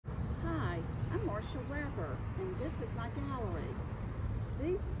Marcia and this is my gallery.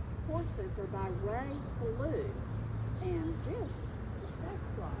 These horses are by Ray Blue, and this is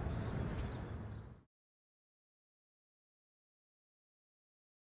Sasquatch.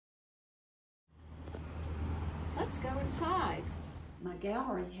 Let's go inside. My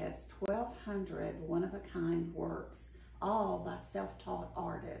gallery has 1,200 one-of-a-kind works, all by self-taught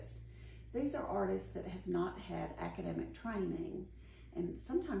artists. These are artists that have not had academic training, and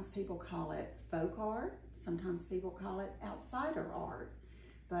sometimes people call it folk art, sometimes people call it outsider art,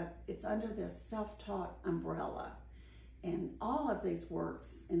 but it's under this self-taught umbrella. And all of these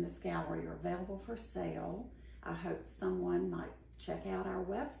works in this gallery are available for sale. I hope someone might check out our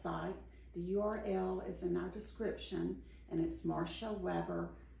website. The URL is in our description, and it's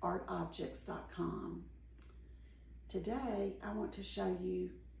marciaweberartobjects.com. Today, I want to show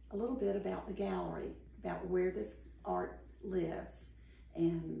you a little bit about the gallery, about where this art lives,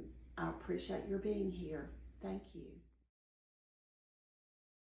 and I appreciate your being here. Thank you.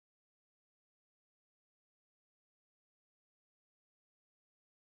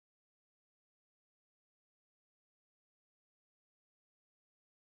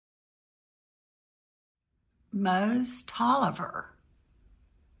 Mose Tolliver.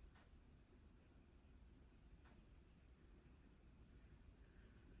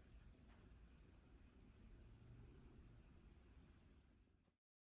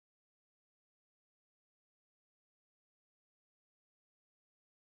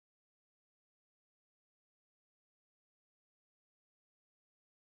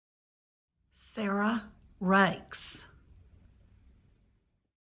 Sarah Rakes.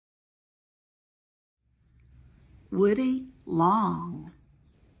 Woodie Long.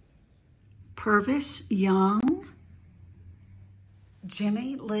 Purvis Young.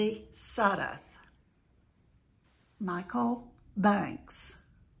 Jimmy Lee Sudduth. Michael Banks.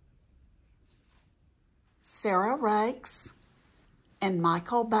 Sarah Rakes and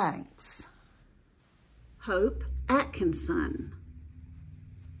Michael Banks. Hope Atkinson.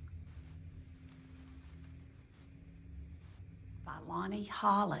 By Lonnie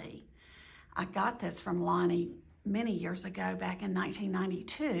Holley. I got this from Lonnie many years ago, back in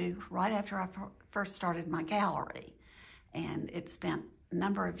 1992, right after I first started my gallery. And it spent a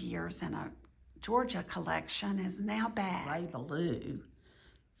number of years in a Georgia collection, is now back. Ray Blue,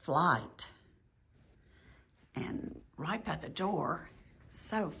 Flight. And right by the door,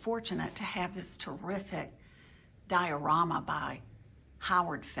 so fortunate to have this terrific diorama by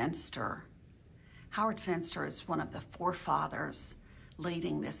Howard Finster. Howard Finster is one of the forefathers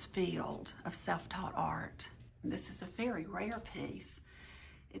leading this field of self-taught art. And this is a very rare piece.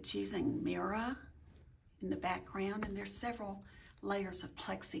 It's using mirror in the background, and there's several layers of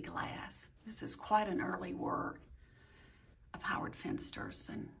plexiglass. This is quite an early work of Howard Finster's,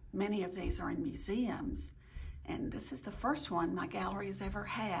 and many of these are in museums. And this is the first one my gallery has ever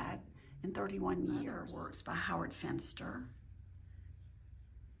had in 31 years. Works by Howard Finster.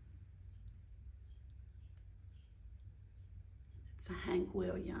 It's a Hank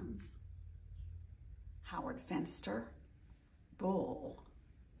Williams. Howard Finster, Bull.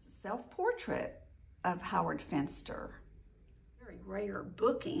 It's a self-portrait of Howard Finster. Very rare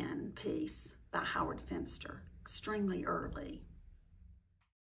bookend piece by Howard Finster, extremely early.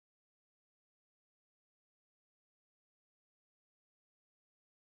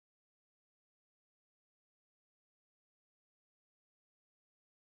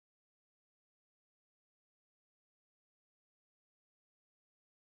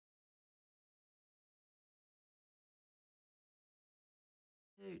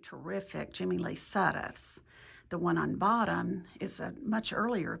 Two terrific Jimmy Lee Sudduths. The one on bottom is a much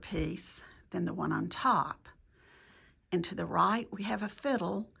earlier piece than the one on top. And to the right, we have a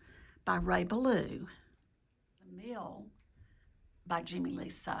fiddle by Ray Blue. The Mill by Jimmy Lee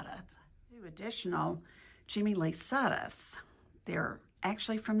Sudduth. Two additional Jimmy Lee Sudduths. They're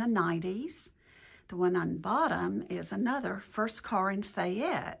actually from the 90s. The one on bottom is another first car in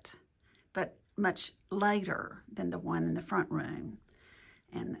Fayette, but much later than the one in the front room.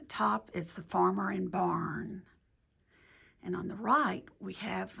 And the top is the Farmer and Barn. And on the right, we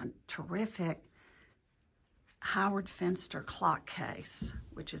have a terrific Howard Finster clock case,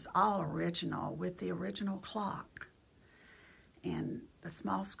 which is all original with the original clock. And the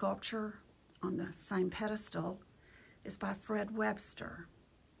small sculpture on the same pedestal is by Fred Webster.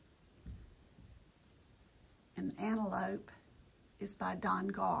 And the antelope is by Don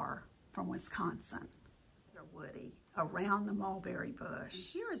Garr from Wisconsin. Woodie, Around the Mulberry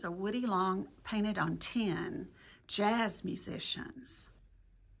Bush. Here is a Woodie Long painted on tin, jazz musicians.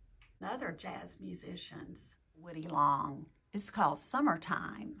 Another jazz musicians, Woodie Long, is called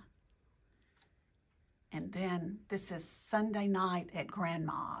Summertime. And then this is Sunday night at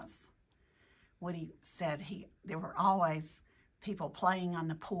Grandma's. Woodie said there were always people playing on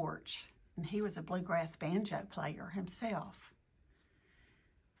the porch, and he was a bluegrass banjo player himself.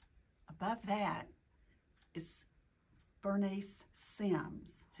 Above that is Bernice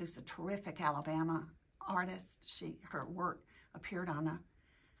Sims, who's a terrific Alabama artist. Her work appeared on a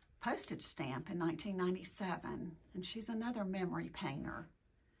postage stamp in 1997, and she's another memory painter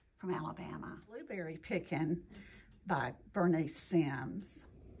from Alabama. Blueberry Picking by Bernice Sims.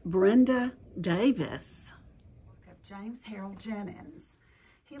 Brenda Davis, work of James Harold Jennings.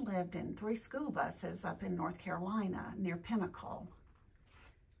 He lived in 3 school buses up in North Carolina near Pinnacle.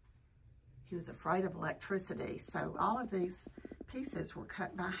 He was afraid of electricity, so all of these pieces were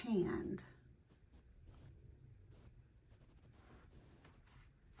cut by hand.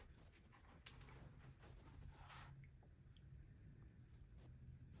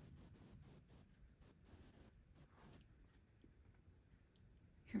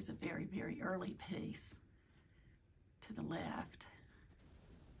 Here's a very, very early piece to the left,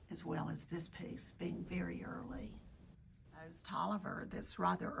 as well as this piece being very early. Mose Tolliver, that's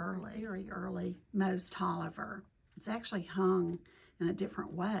rather early, very early Mose Tolliver. It's actually hung in a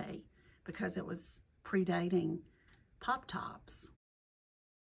different way because it was predating pop tops.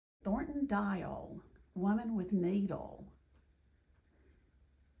 Thornton Dial, Woman with Needle.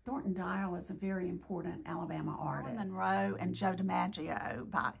 Thornton Dial is a very important Alabama artist. Monroe and Joe DiMaggio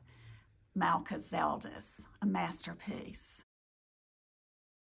by Malcah Zeldis, a masterpiece.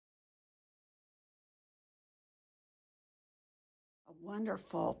 A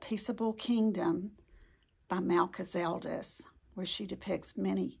wonderful Peaceable Kingdom by Malcah Zeldis, where she depicts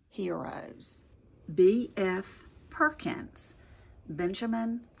many heroes. B.F. Perkins,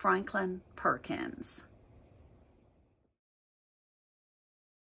 Benjamin Franklin Perkins.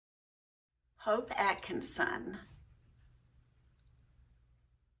 Hope Atkinson.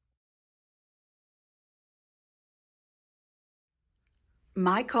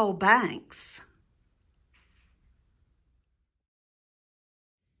 Michael Banks.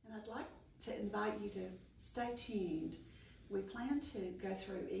 And I'd like to invite you to stay tuned. We plan to go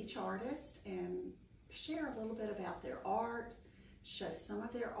through each artist and share a little bit about their art, show some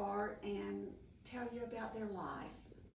of their art, and tell you about their life.